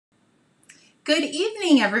Good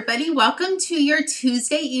evening, everybody. Welcome to your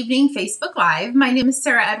Tuesday evening Facebook Live. My name is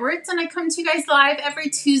Sarah Edwards, and I come to you guys live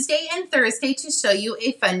every Tuesday and Thursday to show you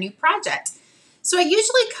a fun new project. So I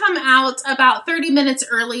usually come out about 30 minutes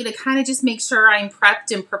early to kind of just make sure I'm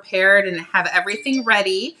prepped and prepared and have everything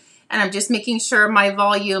ready. And I'm just making sure my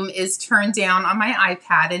volume is turned down on my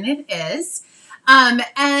iPad, and it is.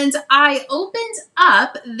 And I opened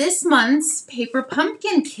up this month's Paper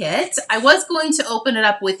Pumpkin Kit. I was going to open it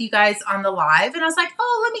up with you guys on the live, and I was like,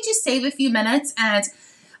 oh, let me just save a few minutes, and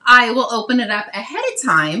I will open it up ahead of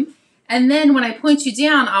time. And then when I point you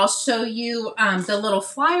down, I'll show you the little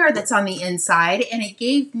flyer that's on the inside, and it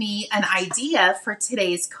gave me an idea for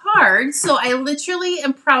today's card. So I literally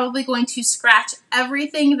am probably going to scratch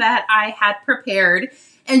everything that I had prepared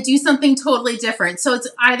and do something totally different. So it's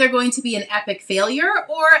either going to be an epic failure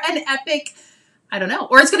or an epic, I don't know,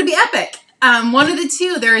 or it's going to be epic. One of the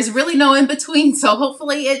two. There is really no in between. So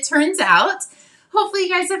hopefully it turns out. Hopefully you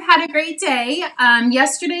guys have had a great day.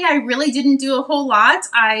 Yesterday I really didn't do a whole lot.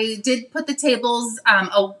 I did put the tables,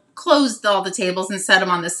 closed all the tables and set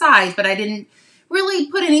them on the side, but I didn't really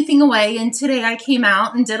put anything away. And today I came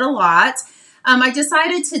out and did a lot. I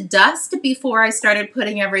decided to dust before I started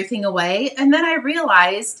putting everything away, and then I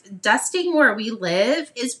realized dusting where we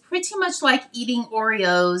live is pretty much like eating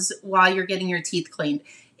Oreos while you're getting your teeth cleaned.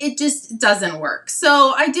 It just doesn't work.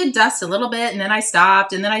 So I did dust a little bit, and then I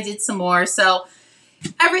stopped, and then I did some more. So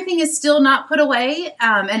everything is still not put away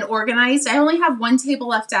and organized. I only have one table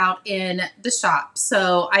left out in the shop,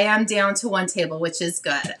 so I am down to one table, which is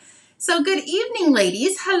good. So good evening,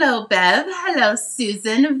 ladies. Hello, Bev. Hello,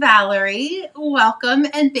 Susan, Valerie. Welcome,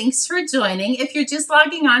 and thanks for joining. If you're just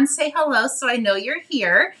logging on, say hello so I know you're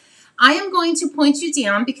here. I am going to point you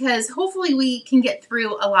down because hopefully we can get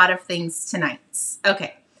through a lot of things tonight.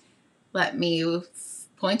 Okay, let me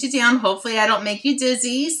point you down. Hopefully I don't make you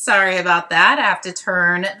dizzy. Sorry about that. I have to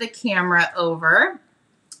turn the camera over.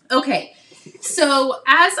 Okay. So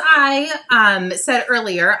as I said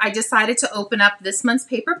earlier, I decided to open up this month's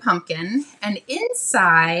Paper Pumpkin, and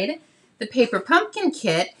inside the Paper Pumpkin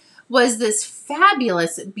Kit was this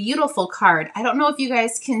fabulous, beautiful card. I don't know if you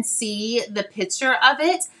guys can see the picture of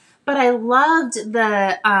it, but I loved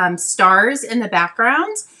the stars in the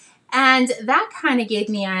background, and that kind of gave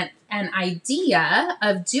me an idea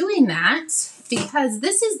of doing that because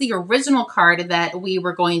this is the original card that we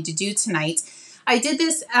were going to do tonight. I did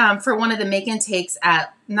this for one of the make and takes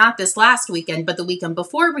at not this last weekend, but the weekend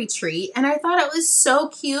before retreat. And I thought it was so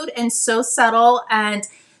cute and so subtle and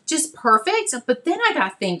just perfect. But then I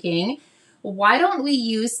got thinking, why don't we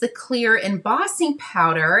use the clear embossing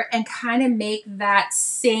powder and kind of make that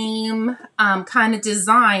same kind of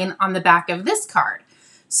design on the back of this card?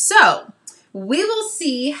 So we will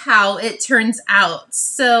see how it turns out.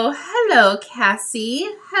 So hello, Cassie.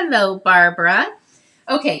 Hello, Barbara.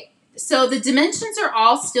 Okay. So the dimensions are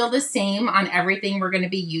all still the same on everything we're going to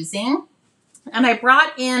be using. And I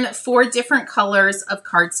brought in 4 different colors of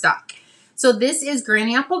cardstock. So this is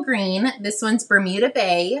Granny Apple Green. This one's Bermuda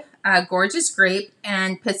Bay, Gorgeous Grape,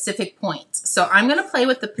 and Pacific Point. So I'm going to play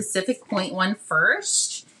with the Pacific Point one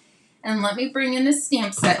first. And let me bring in the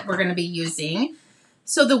stamp set we're going to be using.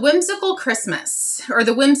 So the Whimsical Christmas, or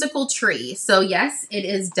the Whimsical Tree. So yes, it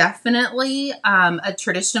is definitely a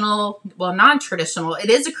traditional, well, non-traditional. It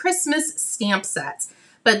is a Christmas stamp set,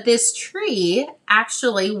 but this tree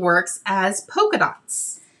actually works as polka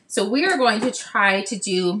dots. So we are going to try to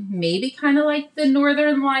do maybe kind of like the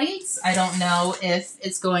Northern Lights. I don't know if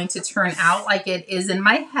it's going to turn out like it is in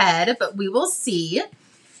my head, but we will see.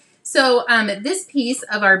 So this piece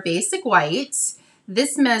of our basic white,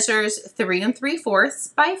 this measures 3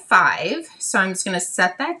 3/4 by 5. So I'm just going to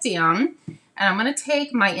set that down, and I'm going to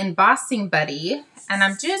take my embossing buddy, and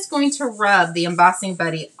I'm just going to rub the embossing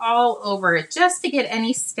buddy all over it just to get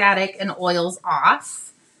any static and oils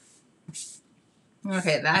off.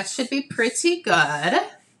 Okay, that should be pretty good.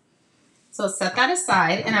 So set that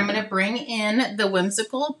aside, and I'm going to bring in the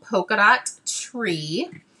Whimsical Polka Dot Tree,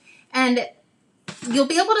 and you'll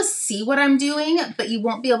be able to see what I'm doing, but you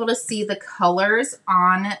won't be able to see the colors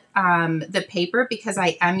on the paper because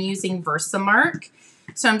I am using Versamark.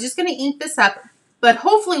 So I'm just going to ink this up, but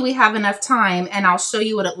hopefully we have enough time and I'll show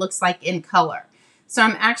you what it looks like in color. So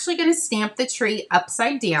I'm actually going to stamp the tree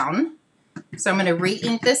upside down. So I'm going to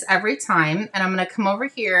re-ink this every time, and I'm going to come over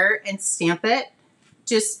here and stamp it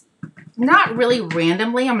just not really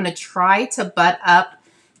randomly. I'm going to try to butt up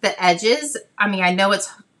the edges. I mean, I know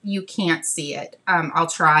you can't see it. I'll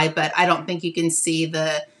try, but I don't think you can see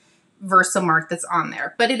the Versamark that's on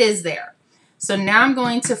there, but it is there. So now I'm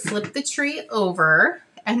going to flip the tree over,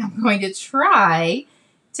 and I'm going to try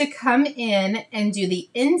to come in and do the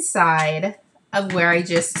inside of where I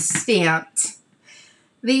just stamped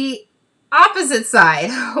the opposite side.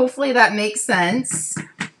 Hopefully that makes sense.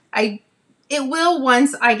 It will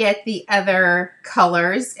once I get the other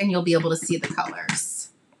colors, and you'll be able to see the colors.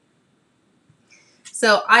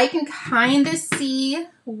 So I can kind of see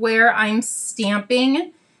where I'm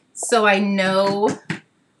stamping, so I know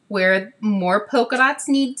where more polka dots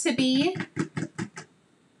need to be.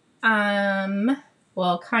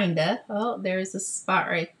 Well, kinda. Oh, there's a spot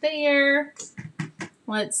right there.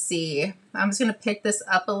 Let's see. I'm just going to pick this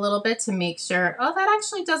up a little bit to make sure. Oh, that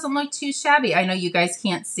actually doesn't look too shabby. I know you guys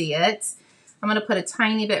can't see it. I'm going to put a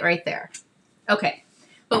tiny bit right there. Okay.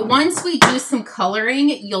 But once we do some coloring,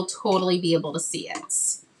 you'll totally be able to see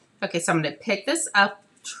it. Okay, so I'm going to pick this up.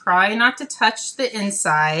 Try not to touch the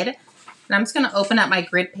inside. And I'm just going to open up my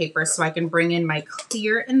grid paper so I can bring in my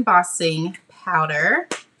clear embossing powder.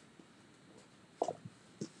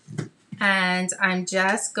 And I'm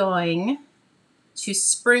just going to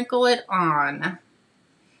sprinkle it on.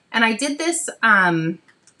 And I did this on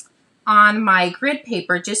my grid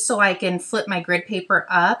paper just so I can flip my grid paper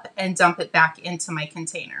up and dump it back into my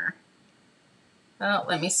container. Oh,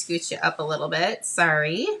 let me scooch you up a little bit.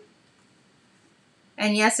 Sorry.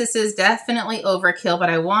 And yes, this is definitely overkill, but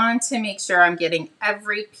I want to make sure I'm getting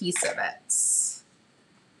every piece of it.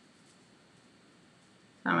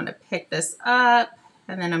 I'm going to pick this up,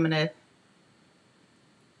 and then I'm going to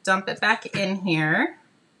dump it back in here.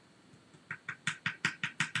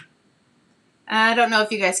 I don't know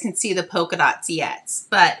if you guys can see the polka dots yet,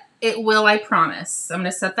 but it will, I promise. I'm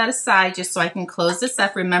going to set that aside just so I can close this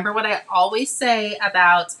up. Remember what I always say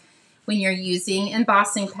about when you're using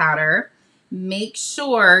embossing powder, make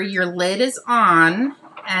sure your lid is on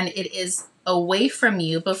and it is away from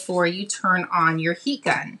you before you turn on your heat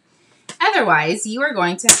gun. Otherwise, you are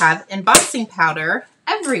going to have embossing powder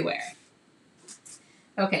everywhere.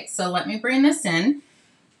 Okay, so let me bring this in.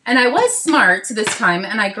 And I was smart this time,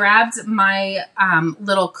 and I grabbed my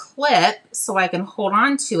little clip so I can hold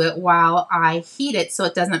on to it while I heat it so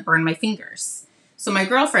it doesn't burn my fingers. So my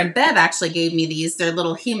girlfriend, Bev, actually gave me these. They're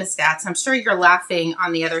little hemostats. I'm sure you're laughing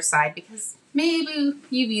on the other side because maybe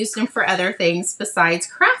you've used them for other things besides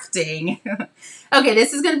crafting. Okay,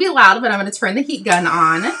 this is going to be loud, but I'm going to turn the heat gun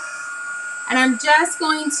on. And I'm just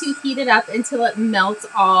going to heat it up until it melts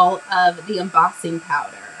all of the embossing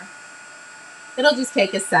powder. It'll just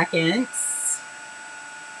take a second.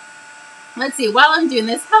 Let's see, while I'm doing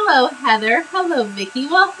this, hello Heather, hello Vicky,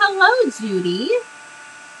 well hello Judy.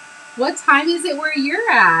 What time is it where you're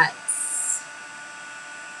at?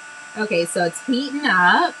 Okay, so it's heating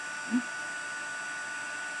up.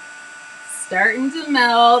 Starting to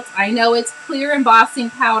melt. I know it's clear embossing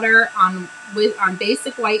powder on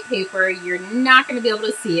basic white paper. You're not going to be able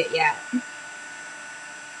to see it yet.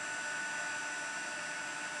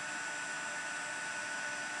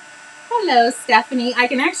 Hello, Stephanie. I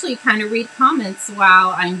can actually kind of read comments while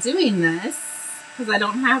I'm doing this because I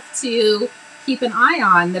don't have to keep an eye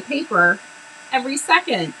on the paper every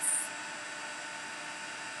second.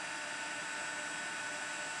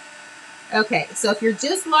 Okay, so if you're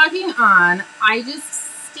just logging on, I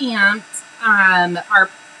just stamped our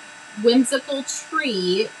Whimsical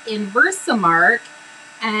tree in Versamark,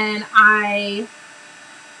 and I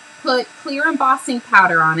put clear embossing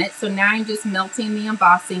powder on it. So now I'm just melting the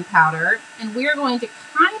embossing powder, and we're going to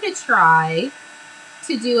kind of try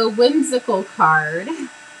to do a whimsical card.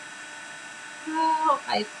 Oh,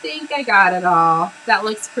 I think I got it all. That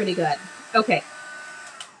looks pretty good. Okay.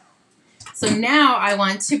 So now I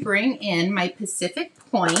want to bring in my Pacific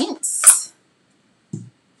Points.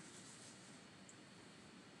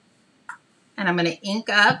 And I'm going to ink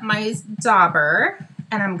up my dauber.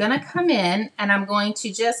 And I'm going to come in and I'm going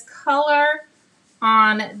to just color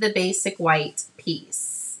on the basic white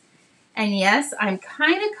piece. And yes, I'm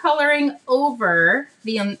kind of coloring over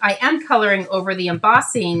I am coloring over the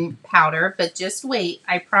embossing powder, but just wait.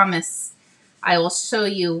 I promise I will show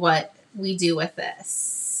you what we do with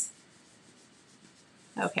this.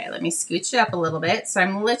 Okay, let me scooch it up a little bit. So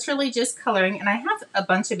I'm literally just coloring, and I have a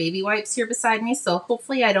bunch of baby wipes here beside me, so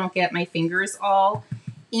hopefully I don't get my fingers all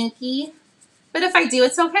inky. But if I do,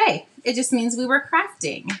 it's okay. It just means we were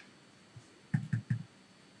crafting.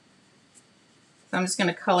 So I'm just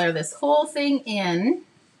going to color this whole thing in.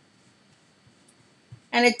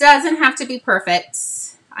 And it doesn't have to be perfect.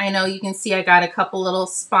 I know you can see I got a couple little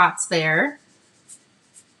spots there.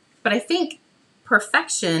 But I think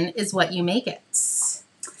perfection is what you make it.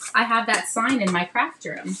 I have that sign in my craft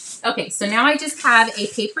room. Okay, so now I just have a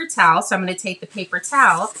paper towel. So I'm going to take the paper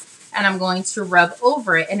towel and I'm going to rub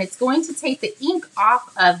over it. And it's going to take the ink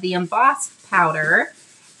off of the embossed powder.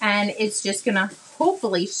 And it's just going to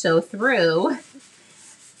hopefully show through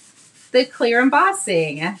the clear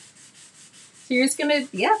embossing. So you're just gonna,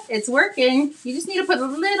 yep, it's working. You just need to put a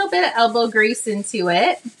little bit of elbow grease into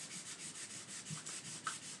it.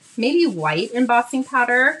 Maybe white embossing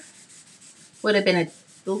powder would have been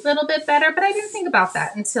a little bit better, but I didn't think about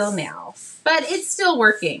that until now. But it's still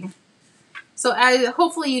working. So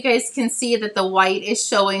hopefully you guys can see that the white is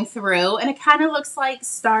showing through, and it kind of looks like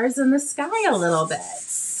stars in the sky a little bit.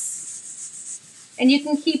 And you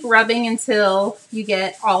can keep rubbing until you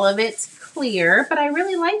get all of it clear, but I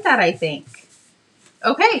really like that, I think.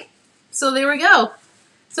 Okay, so there we go.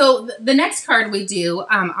 So the next card we do,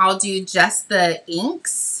 I'll do just the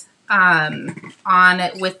inks on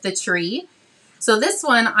it with the tree. So this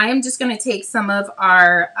one, I am just going to take some of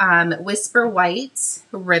our Whisper White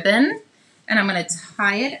ribbon, and I'm going to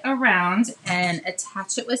tie it around and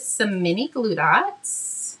attach it with some mini glue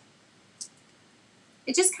dots.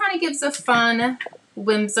 It just kind of gives a fun,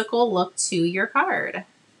 whimsical look to your card.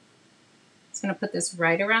 Just going to put this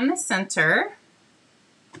right around the center.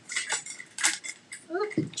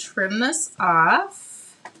 Oop, trim this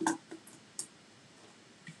off.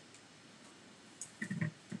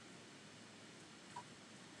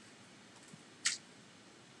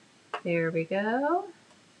 There we go.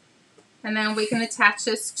 And then we can attach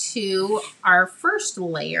this to our first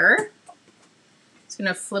layer. Just going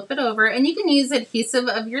to flip it over, and you can use adhesive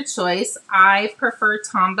of your choice. I prefer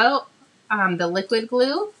Tombow, the liquid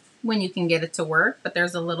glue, when you can get it to work, but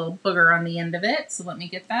there's a little booger on the end of it, so let me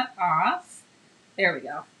get that off. There we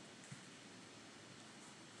go.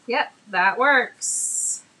 Yep, that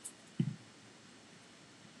works.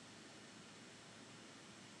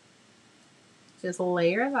 Just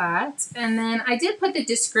layer that. And then I did put the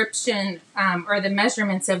description or the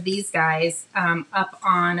measurements of these guys up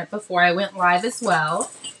on before I went live as well.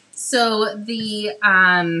 So the,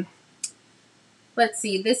 let's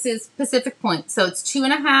see, this is Pacific Point. So it's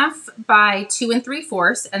 2.5 by 2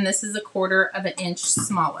 3/4, and this is 1/4 of an inch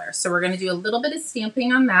smaller. So we're going to do a little bit of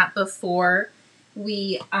stamping on that before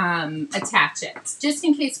we attach it, just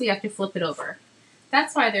in case we have to flip it over.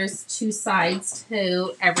 That's why there's 2 sides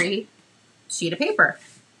to every sheet of paper.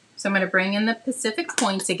 So I'm going to bring in the Pacific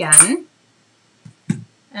Point again,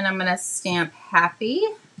 and I'm going to stamp happy.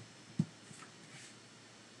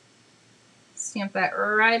 Stamp that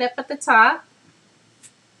right up at the top.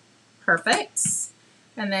 Perfect.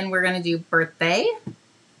 And then we're going to do birthday.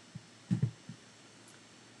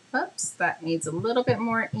 Oops, that needs a little bit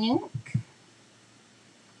more ink.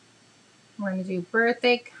 We're going to do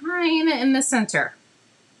birthday kind of in the center.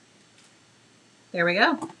 There we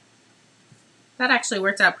go. That actually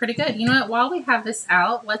worked out pretty good. You know what? While we have this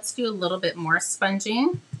out, let's do a little bit more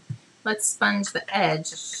sponging. Let's sponge the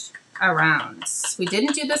edge around. We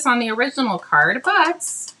didn't do this on the original card,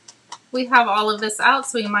 but we have all of this out,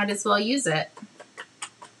 so we might as well use it.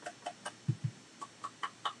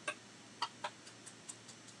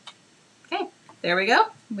 Okay, there we go.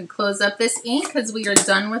 We close up this ink because we are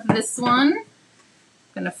done with this one. I'm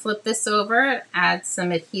going to flip this over and add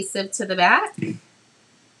some adhesive to the back.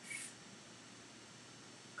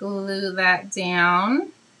 Glue that down.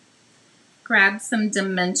 Grab some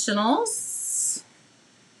dimensionals.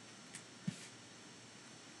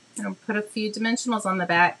 And put a few dimensionals on the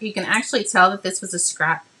back. You can actually tell that this was a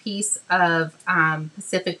scrap piece of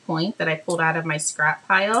Pacific Point that I pulled out of my scrap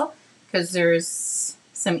pile because there's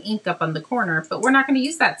some ink up on the corner, but we're not going to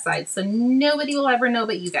use that side, so nobody will ever know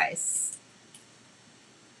but you guys.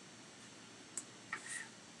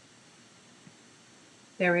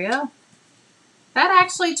 There we go. That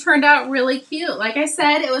actually turned out really cute. Like I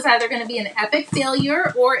said, it was either going to be an epic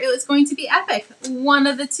failure or it was going to be epic. One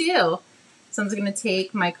of the two. So I'm just going to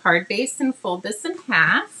take my card base and fold this in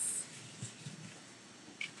half.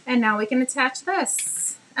 And now we can attach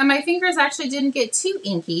this. And my fingers actually didn't get too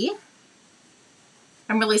inky.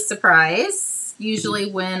 I'm really surprised.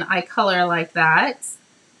 Usually when I color like that,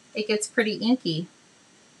 it gets pretty inky.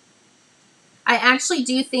 I actually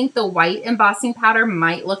do think the white embossing powder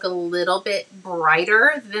might look a little bit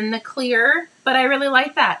brighter than the clear, but I really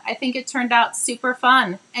like that. I think it turned out super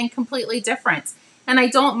fun and completely different. And I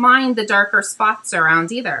don't mind the darker spots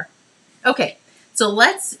around either. Okay, so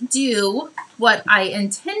let's do what I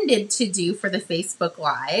intended to do for the Facebook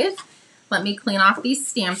Live. Let me clean off these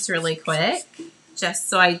stamps really quick, just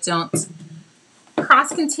so I don't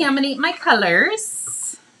cross-contaminate my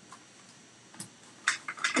colors.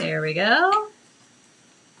 There we go.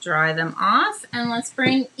 Dry them off, and let's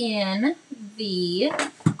bring in the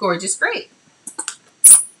Gorgeous Grape.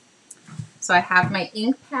 So I have my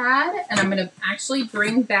ink pad, and I'm going to actually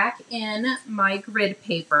bring back in my grid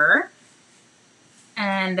paper.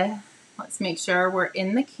 And Let's make sure we're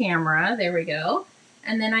in the camera. There we go.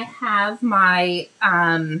 And then I have my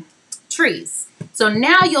trees. So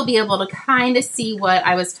now you'll be able to kind of see what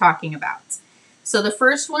I was talking about. So the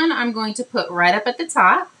first one I'm going to put right up at the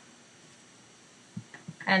top.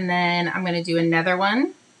 And then I'm going to do another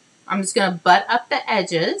one. I'm just going to butt up the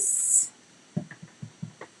edges.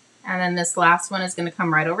 And then this last one is going to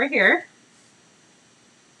come right over here.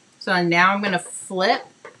 So now I'm going to flip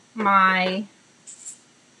my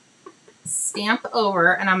stamp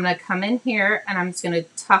over and I'm going to come in here and I'm just going to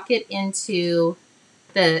tuck it into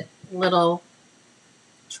the little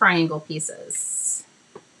triangle pieces.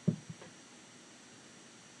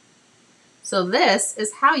 So this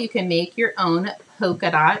is how you can make your own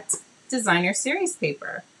polka dot designer series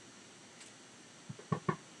paper.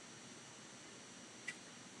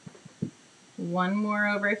 One more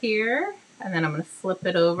over here, and then I'm going to flip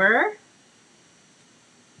it over.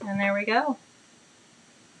 And there we go.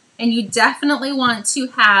 And you definitely want to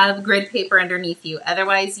have grid paper underneath you.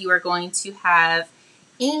 Otherwise, you are going to have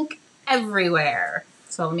ink everywhere.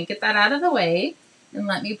 So let me get that out of the way. And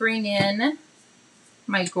let me bring in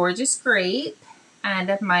my gorgeous grape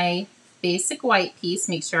and my basic white piece.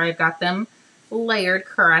 Make sure I've got them layered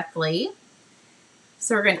correctly.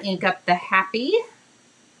 So we're going to ink up the happy.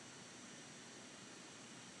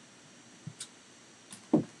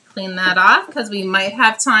 Clean that off because we might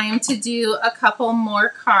have time to do a couple more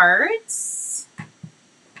cards.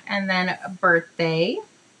 And then a birthday.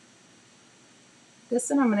 This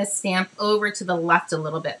one I'm going to stamp over to the left a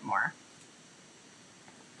little bit more.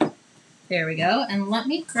 There we go. And let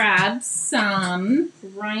me grab some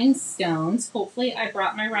rhinestones. Hopefully I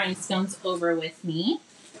brought my rhinestones over with me.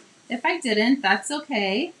 If I didn't, that's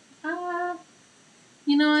okay.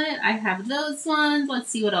 You know what? I have those ones. Let's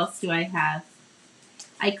see, what else do I have?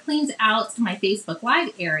 I cleaned out my Facebook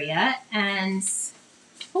Live area and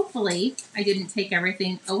hopefully I didn't take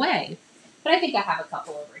everything away. But I think I have a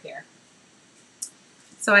couple over here.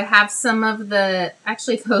 So I have some of the,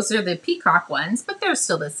 actually those are the peacock ones, but they're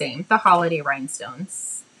still the same, the holiday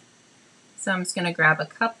rhinestones. So I'm just going to grab a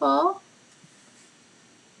couple,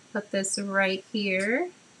 put this right here.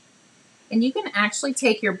 And you can actually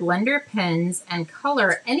take your blender pens and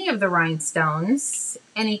color any of the rhinestones,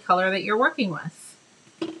 any color that you're working with.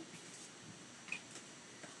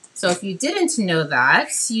 So if you didn't know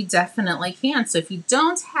that, you definitely can. So if you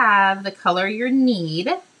don't have the color you need,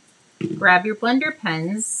 grab your blender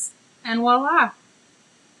pens and voila.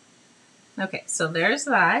 Okay, so there's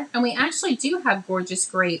that. And we actually do have gorgeous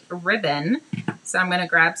grape ribbon. So I'm going to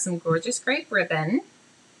grab some gorgeous grape ribbon.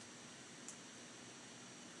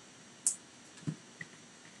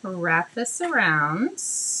 Wrap this around.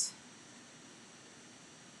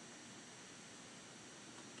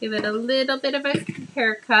 Give it a little bit of a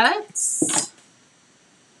haircut.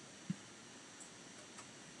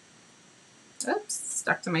 Oops,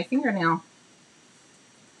 stuck to my fingernail.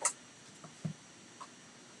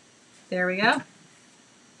 There we go.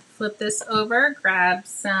 Flip this over, grab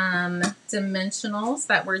some dimensionals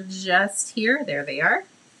that were just here. There they are.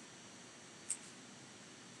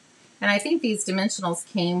 And I think these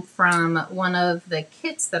dimensionals came from one of the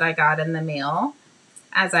kits that I got in the mail.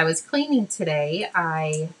 As I was cleaning today,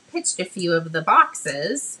 I pitched a few of the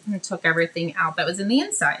boxes and took everything out that was in the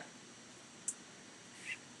inside.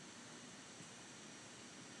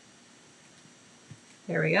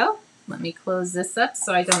 There we go. Let me close this up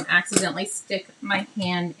so I don't accidentally stick my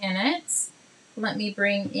hand in it. Let me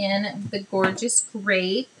bring in the gorgeous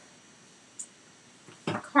grape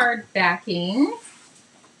card backing.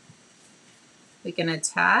 We can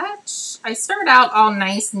attach. I start out all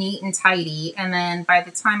nice, neat, and tidy, and then by the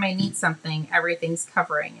time I need something, everything's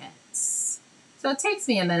covering it. So it takes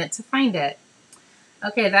me a minute to find it.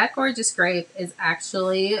 Okay, that gorgeous grape is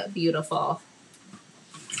actually beautiful.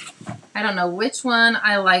 I don't know which one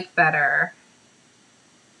I like better.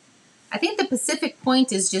 I think the Pacific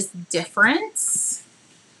Point is just different.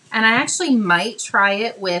 And I actually might try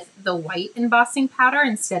it with the white embossing powder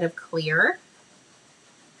instead of clear.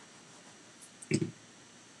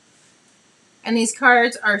 And these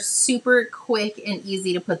cards are super quick and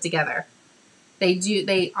easy to put together.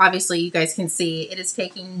 They obviously, you guys can see, it is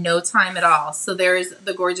taking no time at all. So there's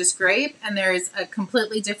the gorgeous grape, and there's a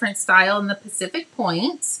completely different style in the Pacific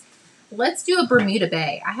Point. Let's do a Bermuda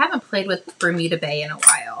Bay. I haven't played with Bermuda Bay in a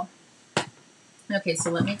while. Okay,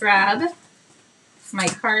 so let me grab my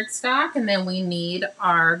cardstock, and then we need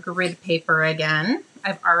our grid paper again.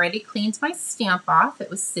 I've already cleaned my stamp off.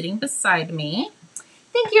 It was sitting beside me.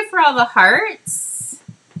 Thank you for all the hearts.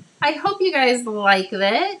 I hope you guys like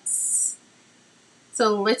this.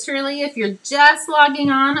 So literally, if you're just logging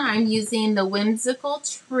on, I'm using the Whimsical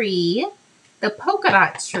tree. the polka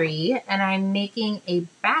dot tree, and I'm making a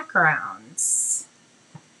background. So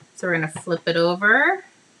we're going to flip it over.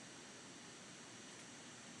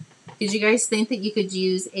 Did you guys think that you could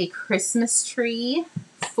use a Christmas tree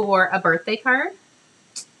for a birthday card?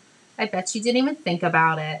 I bet you didn't even think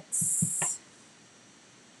about it.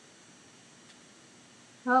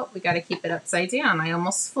 Oh, we got to keep it upside down. I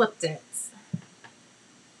almost flipped it.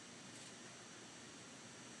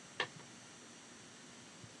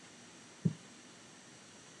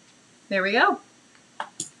 There we go.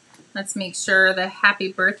 Let's make sure the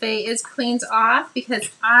happy birthday is cleaned off because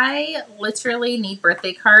I literally need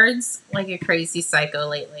birthday cards like a crazy psycho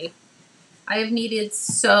lately. I have needed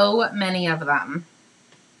so many of them,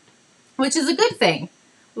 which is a good thing.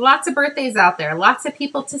 Lots of birthdays out there, lots of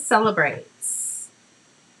people to celebrate.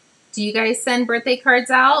 Do you guys send birthday cards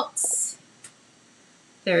out?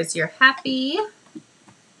 There's your happy.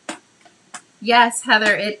 Yes,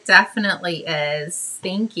 Heather, it definitely is.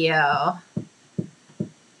 Thank you.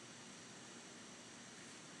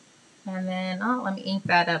 And then, oh, let me ink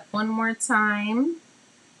that up one more time.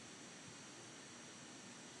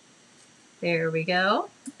 There we go.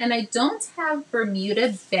 And I don't have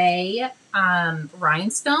Bermuda Bay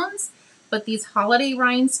rhinestones, but these holiday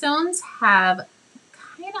rhinestones have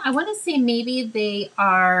kind of, I want to say maybe they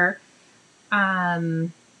are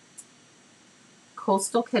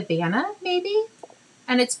Coastal Cabana, maybe?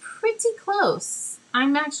 And it's pretty close.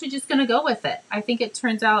 I'm actually just going to go with it. I think it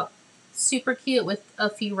turns out super cute with a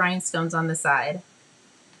few rhinestones on the side.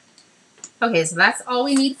 Okay, so that's all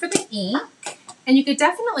we need for the ink. And you could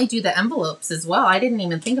definitely do the envelopes as well. I didn't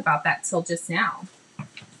even think about that till just now.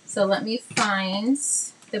 So let me find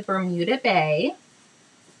the Bermuda Bay.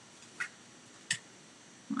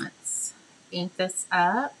 Let's ink this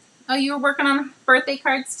up. Oh, you were working on birthday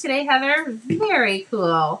cards today, Heather? Very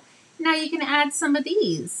cool. Now you can add some of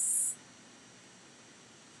these.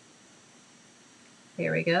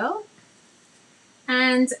 There we go.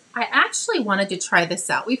 And I actually wanted to try this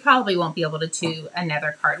out. We probably won't be able to do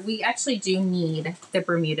another card. We actually do need the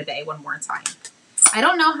Bermuda Bay one more time. I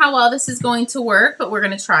don't know how well this is going to work, but we're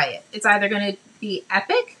going to try it. It's either going to be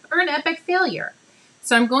epic or an epic failure.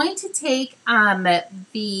 So I'm going to take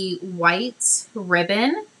the white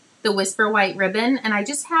ribbon, the Whisper White ribbon, and I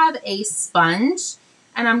just have a sponge,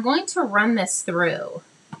 and I'm going to run this through.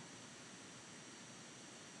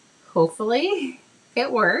 Hopefully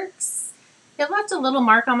it works. It left a little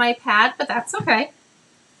mark on my pad, but that's okay.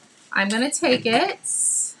 I'm going to take it,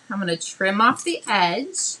 I'm going to trim off the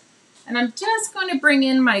edge, and I'm just going to bring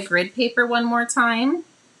in my grid paper one more time.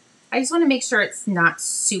 I just want to make sure it's not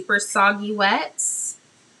super soggy wet. So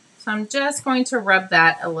I'm just going to rub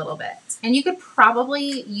that a little bit. And you could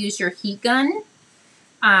probably use your heat gun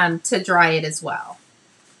to dry it as well.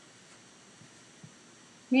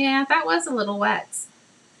 Yeah, that was a little wet.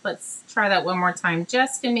 Let's try that one more time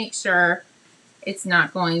just to make sure it's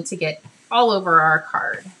not going to get all over our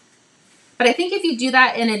card. But I think if you do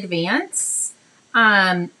that in advance,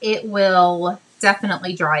 it will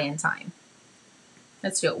definitely dry in time.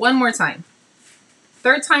 Let's do it one more time.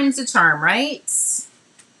 Third time's a charm, right?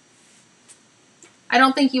 I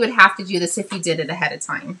don't think you would have to do this if you did it ahead of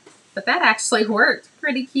time, but that actually worked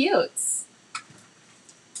pretty cute.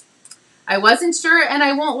 I wasn't sure, and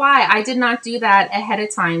I won't lie, I did not do that ahead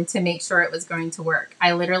of time to make sure it was going to work.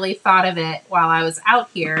 I literally thought of it while I was out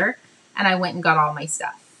here, and I went and got all my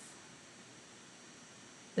stuff.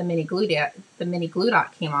 The mini glue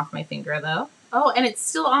dot came off my finger, though. Oh, and it's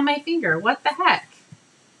still on my finger. What the heck?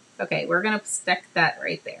 Okay, we're going to stick that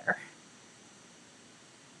right there.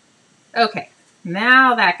 Okay,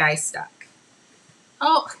 now that guy's stuck.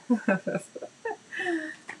 Oh,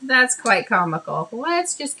 that's quite comical.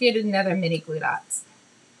 Let's just get another mini glue dots.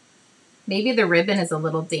 Maybe the ribbon is a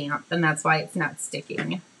little damp and that's why it's not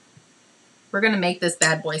sticking. We're going to make this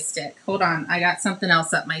bad boy stick. Hold on, I got something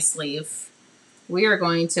else up my sleeve. We are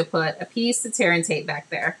going to put a piece of tear and tape back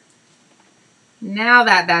there. Now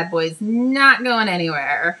that bad boy's not going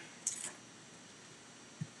anywhere.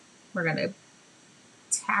 We're going to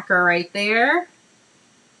tack her right there.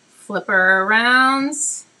 Flip her around.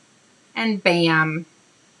 And bam.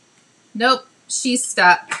 Nope, she's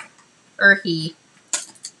stuck. Or he.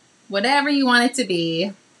 Whatever you want it to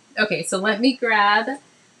be. Okay, so let me grab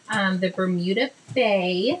the Bermuda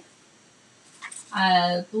Bay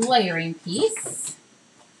layering piece.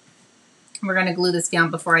 We're going to glue this down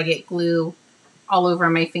before I get glue all over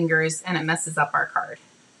my fingers and it messes up our card.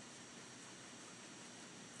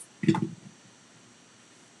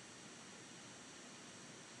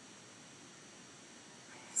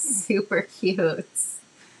 Super cute.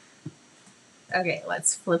 Okay,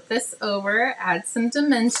 let's flip this over, add some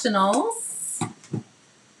dimensionals.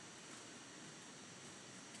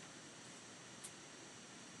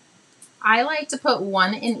 I like to put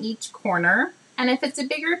one in each corner. And if it's a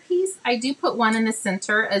bigger piece, I do put one in the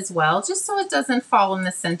center as well, just so it doesn't fall in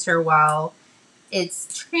the center while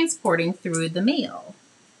it's transporting through the mail.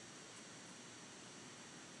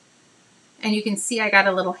 And you can see I got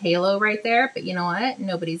a little halo right there, but you know what?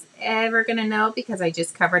 Nobody's ever gonna know because I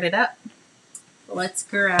just covered it up. Let's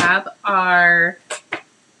grab our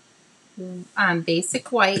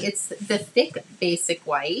basic white. It's the thick basic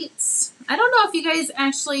whites. I don't know if you guys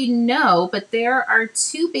actually know, but there are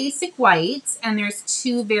 2 basic whites and there's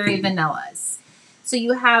 2 very vanillas. So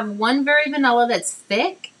you have one very vanilla that's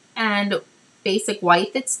thick and basic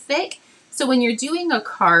white that's thick. So when you're doing a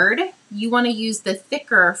card, you want to use the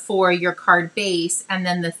thicker for your card base, and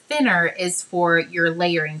then the thinner is for your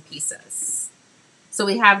layering pieces. So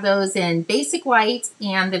we have those in basic white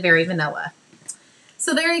and the very vanilla.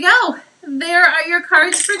 So there you go. There are your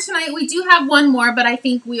cards for tonight. We do have one more, but I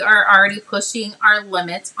think we are already pushing our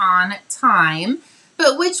limit on time.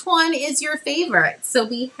 But which one is your favorite? So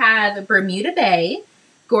we have Bermuda Bay,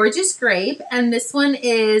 Gorgeous Grape, and this one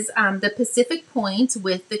is the Pacific Point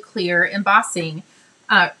with the clear embossing.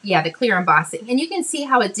 The clear embossing. And you can see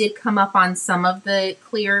how it did come up on some of the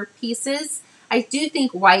clear pieces. I do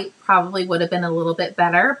think white probably would have been a little bit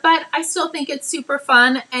better, but I still think it's super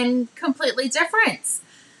fun and completely different.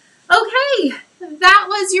 Okay, that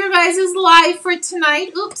was your guys' live for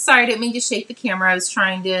tonight. Oops, sorry, I didn't mean to shake the camera. I was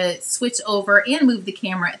trying to switch over and move the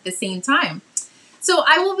camera at the same time. So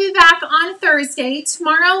I will be back on Thursday.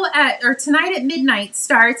 Tonight at midnight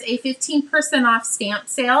starts a 15% off stamp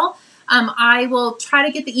sale. I will try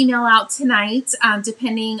to get the email out tonight.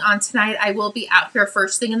 Depending on tonight, I will be out here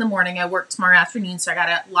first thing in the morning. I work tomorrow afternoon, so I got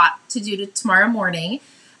a lot to do tomorrow morning.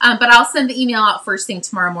 But I'll send the email out first thing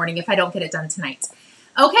tomorrow morning if I don't get it done tonight.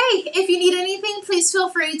 Okay, if you need anything, please feel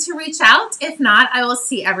free to reach out. If not, I will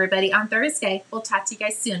see everybody on Thursday. We'll talk to you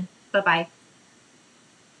guys soon. Bye-bye.